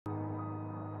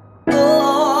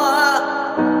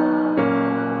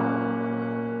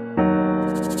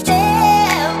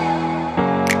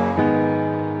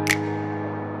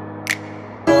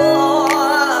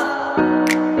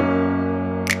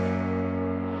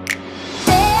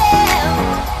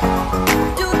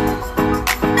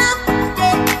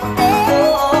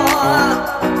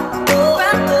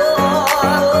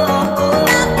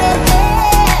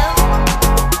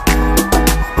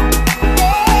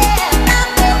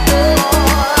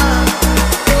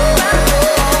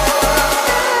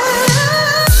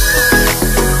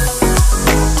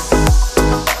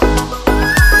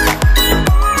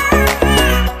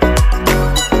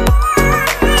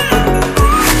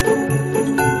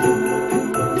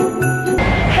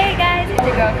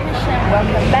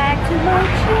to my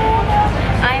channel.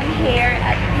 I'm here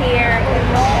at Pier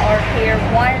 1 or Pier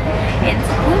 1 in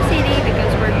Cebu City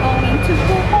because we're going to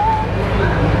Bohol.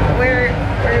 We're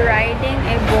riding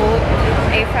a boat,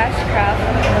 a fast craft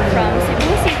from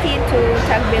Cebu City to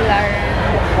Tagbilaran,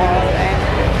 Bohol, and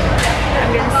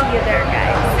I'm gonna see you there,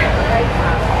 guys.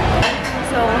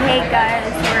 So hey guys,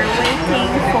 we're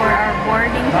waiting for our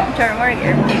boarding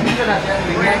airplane.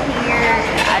 We're here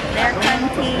at their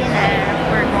canteen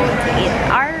and we're going to eat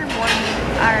our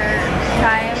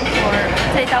time for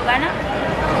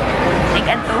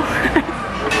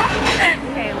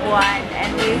okay, 1, and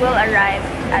we will arrive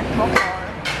at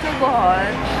Bohol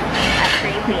at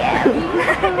 3 p.m.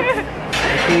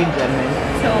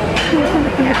 So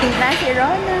nasi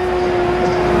Rona.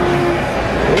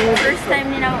 First time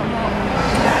nila mo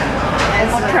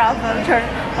travel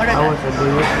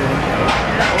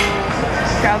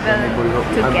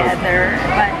together,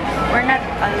 but we're not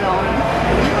alone.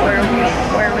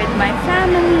 We're with my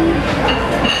family.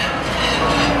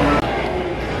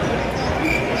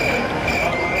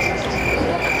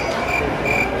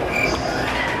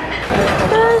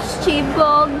 There's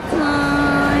chibog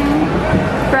time.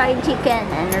 Fried chicken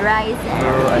and rice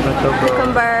and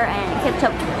cucumber and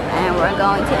ketchup, and we're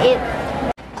going to eat.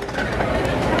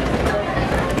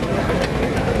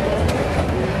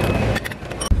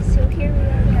 So here we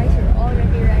are, guys. We're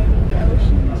already riding the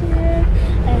ocean jet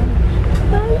and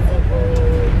bicycle.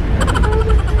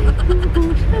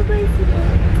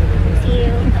 See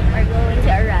you. We're going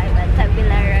to arrive at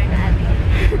Tagbilaran at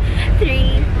 3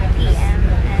 p.m.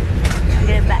 and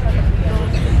I'm gonna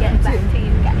get back to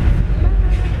you guys.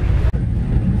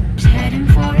 Heading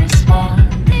for a small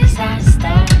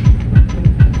disaster.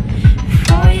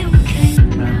 Before you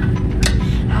came round,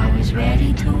 I was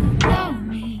ready to blow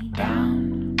me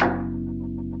down.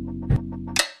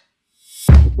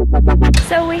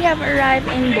 So we have arrived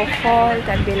in Bohol,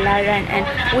 Tagbilaran, and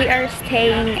we are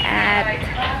staying at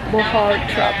Bohol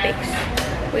Tropics.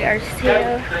 We are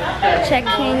still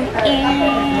checking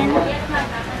in.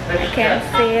 I can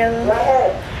feel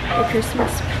the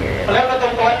Christmas spirit.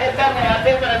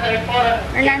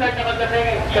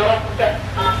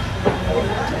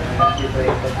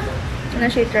 Ano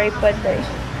siya tripod guys?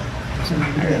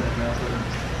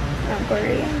 Ang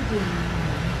Korean.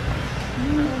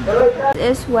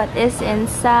 This is what is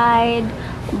inside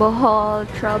Bohol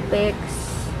Tropics.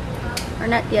 We're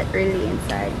not yet really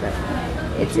inside, but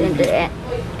it's in the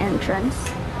entrance.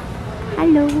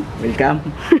 Hello.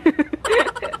 Welcome.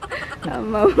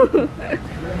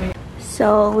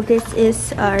 So this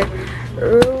is our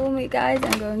room, you guys.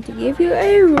 I'm going to give you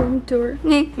a room tour.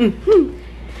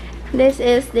 This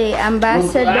is the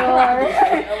ambassador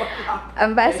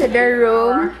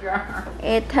room.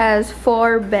 It has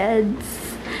 4 beds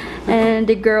and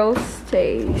the girl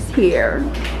stays here.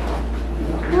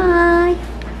 Hi.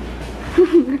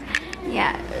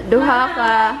 Yeah, duha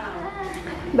ka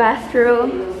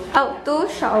bathroom. Oh, 2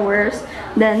 showers,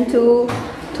 then 2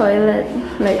 toilet,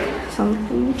 like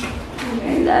something.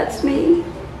 And that's me.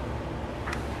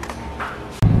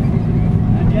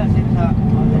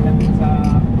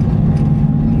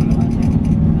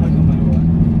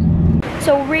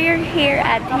 So we're here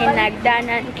at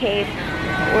Hinagdanan Cave.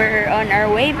 We're on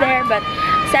our way there, but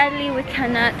sadly we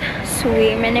cannot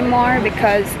swim anymore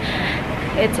because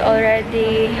it's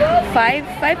already 5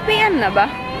 p.m. na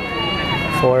ba?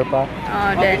 4 pa.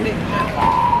 Oh, then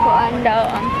kuan daw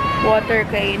ang water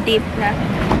kay deep na.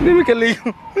 Hindi mo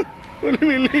kaligo. Wala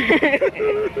niligo.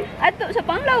 Ato sa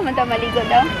Panglaw man ta maligo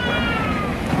daw.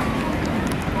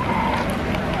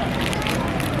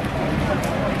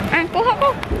 Ah, kuha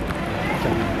ko.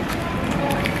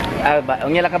 Ang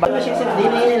nila ka ba?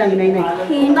 Dinay lang, inay.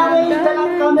 Hinaway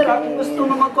dalang camera, kung gusto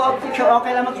mo mag-co-outfit siya,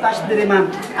 okay lang mag-flash dire, ma'am.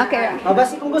 Okay.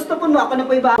 Basi kung gusto po mo, ako na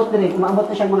po iba-out dire. Maabot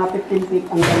na siya mga 15 feet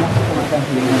ang ganda sa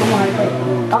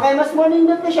okay, mas morning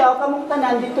dito siya, o kamong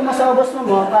tanan, dito masabos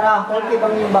mo para okay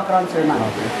bang yung background, sir, ma'am.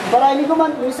 Para hindi ko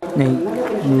man...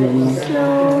 So,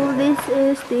 this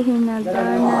is the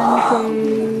Hinagdanan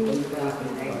Cave.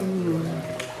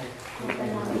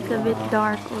 It's a bit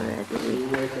dark already.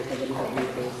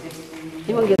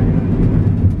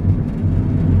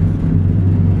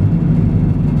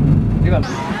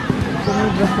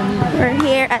 We're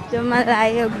here at the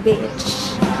Malayog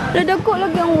Beach. Ladag ko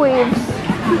lang yung waves.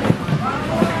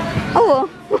 Oh.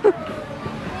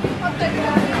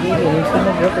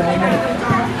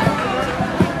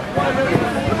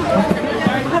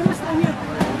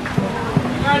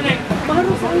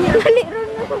 Dali ron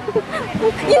na.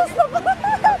 Yes na ba?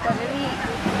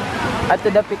 At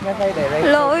the pick na kayo, right?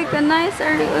 Hello, uy, ka nice,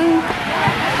 early, uy.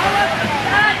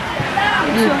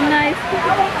 It's so nice.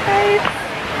 Guys.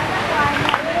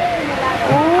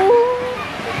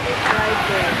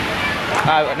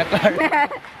 Ah, naklar.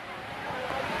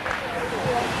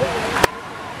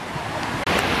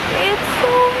 It's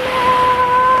so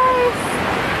nice.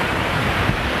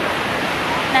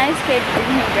 Nice cave in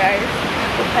here, guys.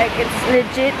 Like it's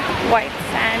legit white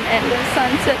sand and the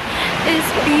sunset is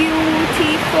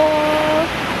beautiful.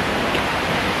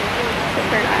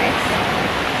 Super nice.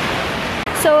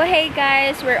 So hey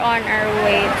guys, we're on our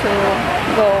way to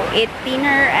go eat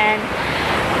dinner and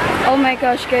oh my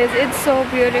gosh guys, it's so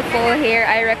beautiful here.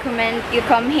 I recommend you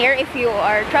come here if you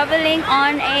are traveling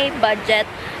on a budget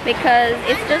because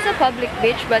it's just a public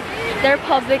beach, but their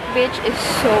public beach is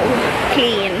so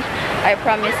clean. I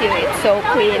promise you, it's so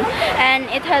clean, and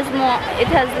it has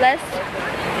less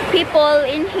people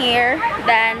in here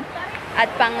than at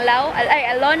Panglao. Ay,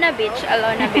 Alona Beach.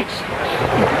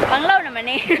 Panglao naman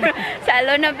eh. Sa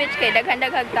Alona Beach kay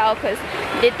daghan-daghang tao kasi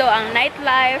dito ang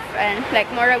nightlife and like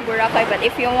murag Boracay, but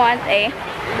if you want a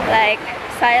like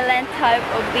silent type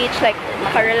of beach like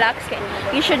maka-relax kay,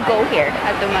 you should go here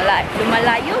at Dumalayo.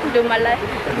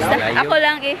 Basta ako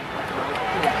lang eh.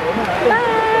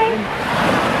 Bye.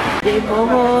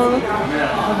 Bohol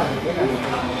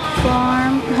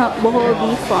Farm, Bohol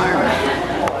Bee Farm,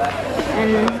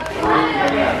 and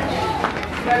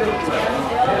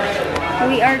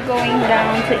we are going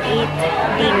down to eat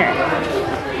dinner.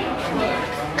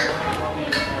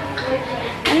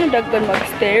 Ano daggan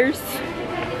mag-stairs?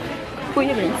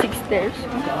 Kuya rin, 6 stairs.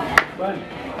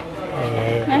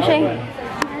 Nasa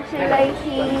like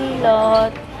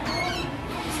hilot.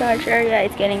 Such area,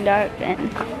 it's getting dark and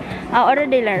order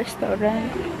din lang restaurant.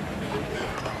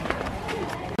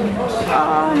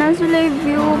 Nasa live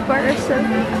view para sa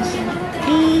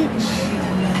beach.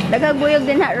 Nagaguyog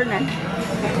din na ronan.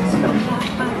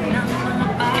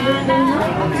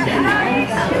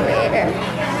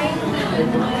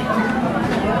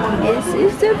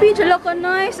 Is the beach look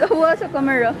nice? Oh, sa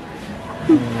camera.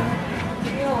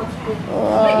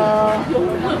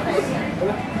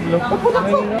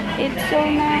 It's so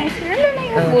nice.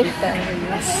 Ano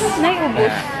na yung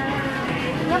ubus?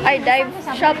 I dive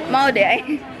shop mao de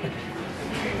ay.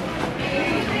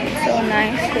 So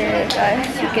nice here,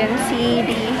 guys. You can see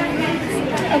the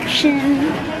ocean.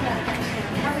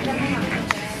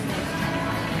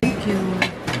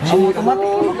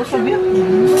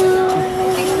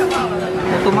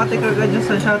 Automatic agad dyan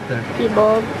sa shutter.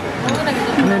 Tibog.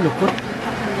 Ano lukot?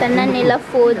 Tanan nila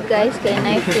food, guys, kay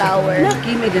na flower.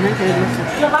 Laki, may ganang kayo.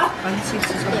 Look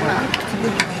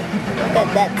at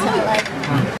that salad.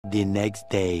 The next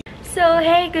day. So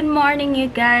hey, good morning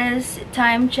you guys.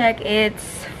 Time check,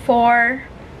 it's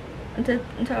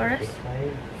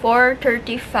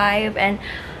 4:35 and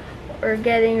we're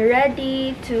getting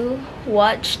ready to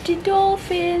watch the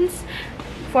dolphins.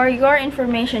 For your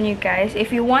information you guys,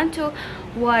 if you want to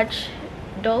watch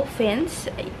dolphins,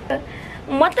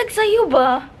 matag sa'yo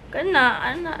ba? Kana,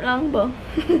 ana lang ba?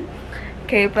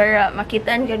 Okay, para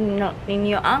makitaan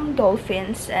ninyo ang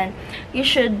dolphins and you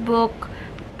should book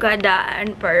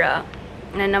kadaan para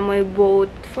nanamoy boat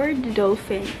for the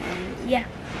dolphin. And yeah,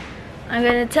 I'm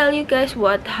gonna tell you guys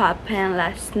what happened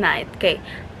last night. Okay,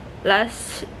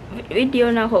 last video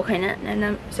na ako kay na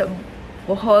sa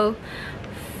Bohol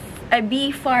bee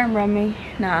farm rami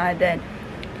na then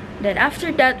after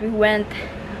that we went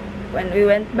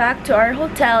back to our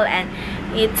hotel and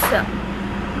it's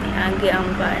ang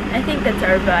van. I think that's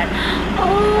our van.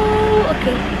 Oh,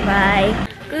 okay, bye.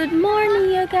 Good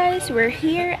morning you guys, we're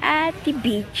here at the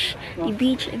beach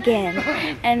again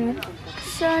and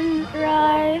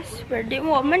sunrise, pero di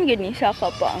mo man gani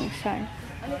saka pa ang sun,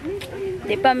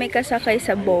 di pa may kasakay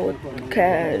sa boat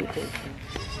cause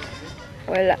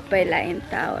wala pa lain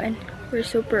tao and we're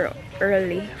super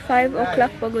early, 5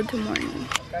 o'clock pa good to morning.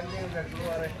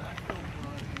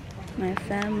 My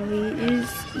family is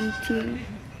eating.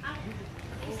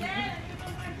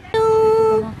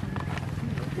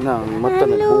 Nah, mata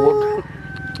nagbuwag.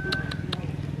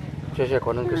 Siya ko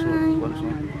nang kasunod.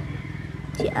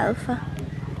 Si Alpha.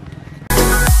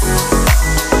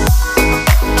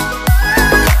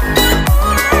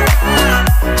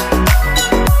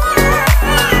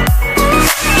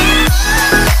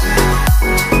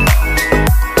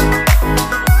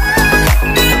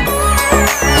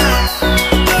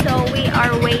 So we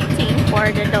are waiting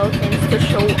for the dolphins to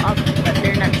show up, but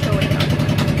they're not showing up.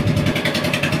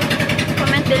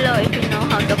 Comment below if you know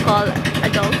how to call a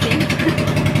dolphin.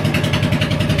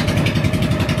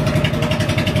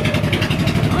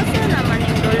 Asa naman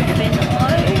yung dolphin?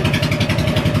 Oy.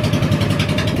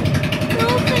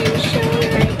 Dolphin show.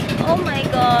 Oh my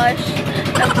gosh.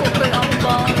 Nakukoy ang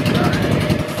bang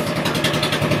guys.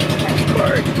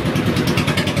 Export.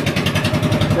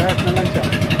 Lahat na lang siya.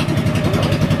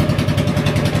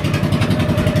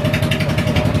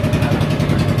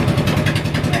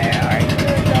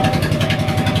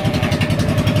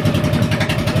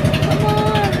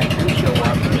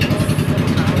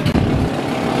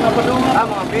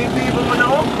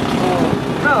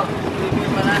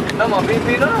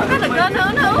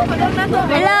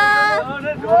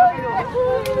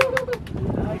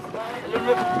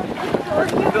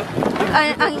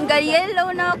 Ang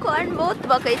yellow na ako ang boat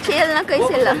ba? Kay chill na kay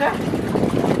sila.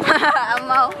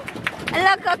 Amaw.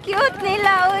 Ala, ka-cute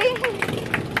nila, uy.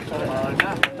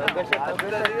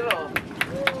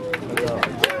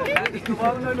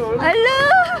 Ala!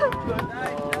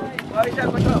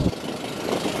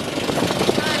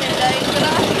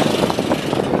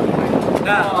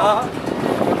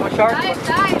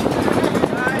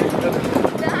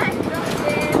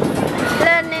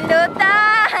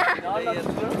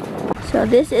 So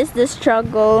this is the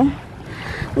struggle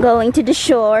going to the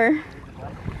shore.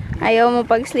 Ayaw mo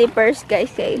pag slippers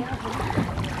guys kay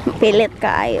pilit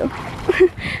kaayo.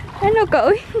 Ano ka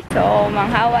uy? So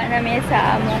manghawa namin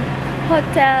sa among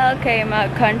hotel kay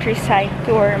mag countryside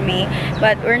tour me,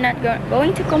 but we're not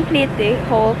going to complete the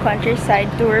whole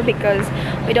countryside tour because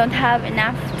we don't have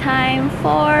enough time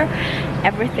for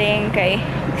everything. Kay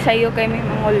sayo kay may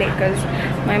manguli because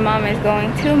my mom is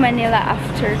going to Manila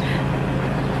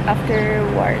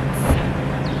afterwards.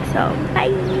 So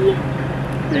bye.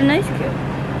 Really nice cute.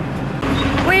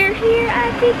 We're here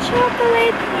at the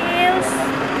Chocolate Hills.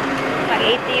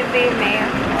 Like ATV may.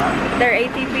 Their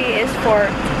ATV is for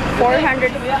 450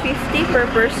 per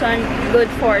person, good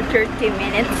for 30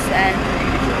 minutes, and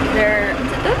their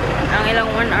ang ilang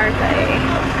 1 hour kay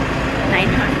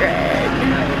 900.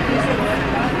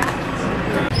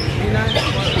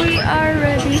 We are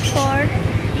ready for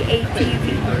the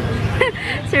ATV.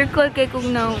 Circle kay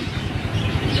kung no.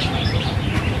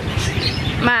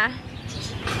 Ma.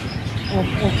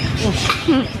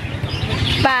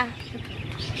 Pa.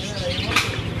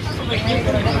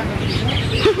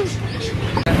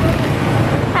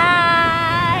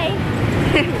 Hi.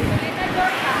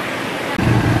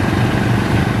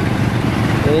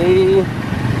 Hey.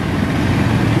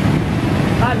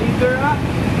 Leader up.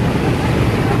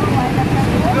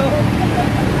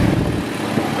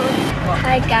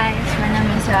 Hi guys, my name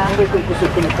is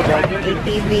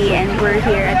ATV and we're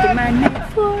here at the Man-Made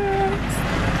Forest.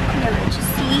 I'll let you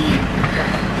see.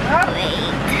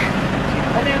 Wait.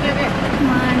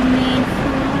 Man-Made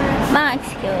Forest. Mga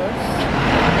skills.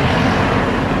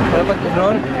 Dapat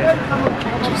drone?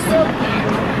 Just see.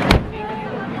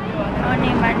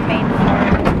 Only Man-Made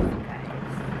Forest, guys.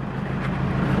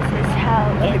 This is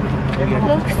how it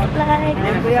looks like.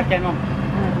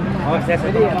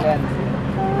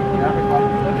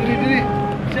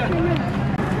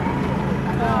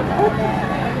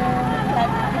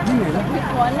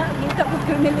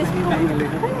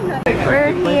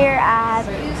 We're here at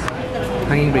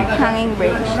Hanging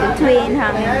Bridge, the Twin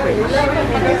Hanging Bridge.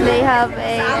 They have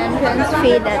a entrance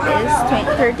fee that is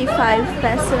 35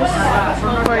 pesos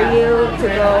for you to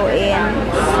go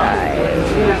inside.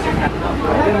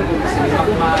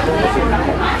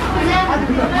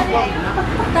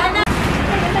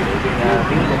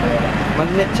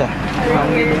 Magnet siya. We're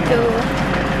here to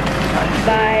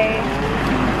buy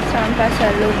some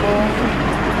pasalubong.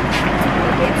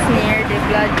 It's near the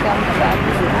blood compact.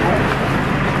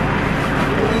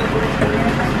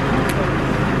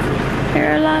 There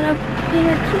are a lot of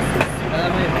peanut kisses.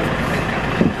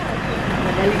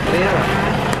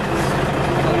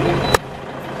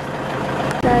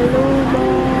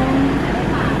 Salubong.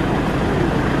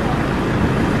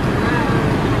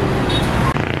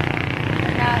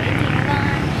 Now eating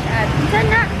lunch at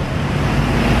sana.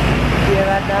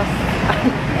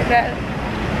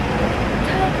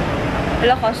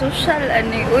 Wala ka social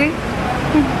ani uy.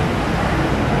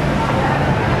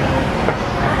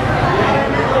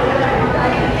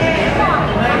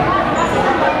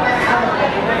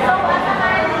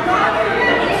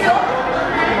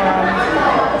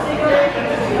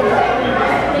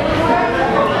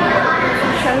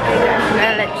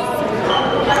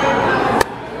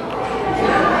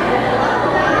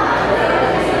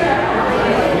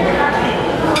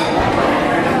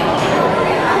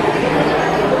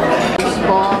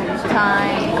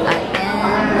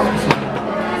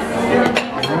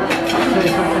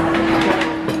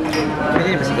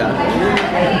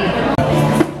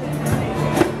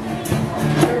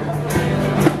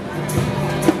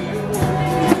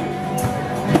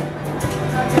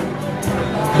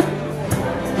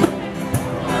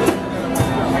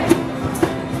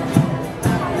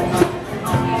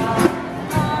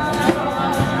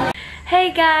 Hey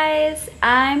guys,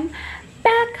 I'm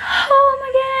back home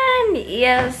again.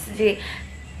 Yes, the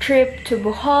trip to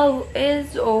Bohol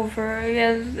is over.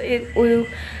 Yes, it will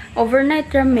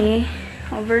overnight rami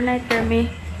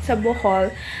sa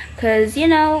Bohol, because you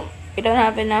know we don't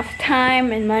have enough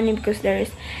time and money because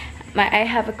I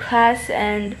have a class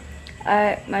and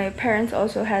my parents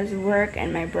also has work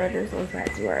and my brothers also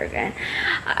has work, and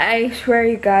I swear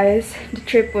you guys, the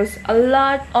trip was a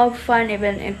lot of fun,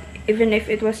 even even if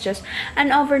it was just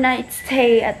an overnight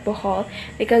stay at Bohol,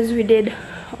 because we did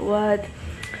what?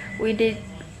 We did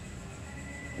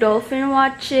dolphin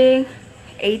watching,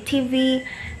 ATV,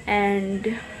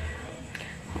 and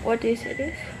what is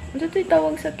it? Ano ito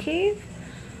tawag sa cave?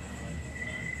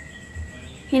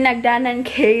 Hinagdanan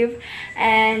Cave,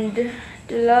 and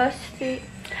the last thing,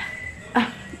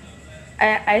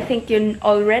 I think you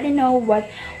already know what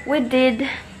we did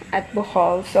at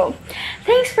Bohol. So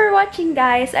thanks for watching,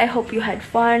 guys. I hope you had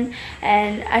fun,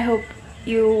 and I hope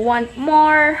you want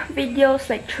more videos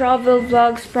like travel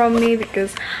vlogs from me,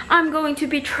 because I'm going to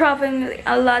be traveling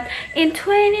a lot in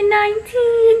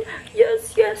 2019.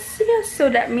 Yes, so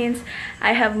that means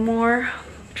I have more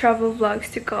travel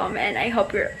vlogs to come, and I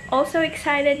hope you're also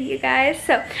excited, you guys.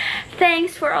 So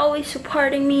thanks for always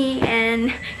supporting me,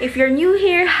 and if you're new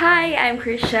here, hi, I'm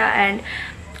Krisha, and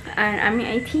I'm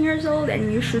 18 years old,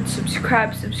 and you should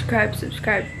subscribe,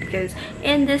 because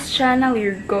in this channel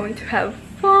you're going to have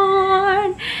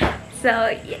fun.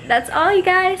 So yeah, that's all, you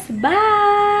guys.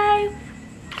 Bye.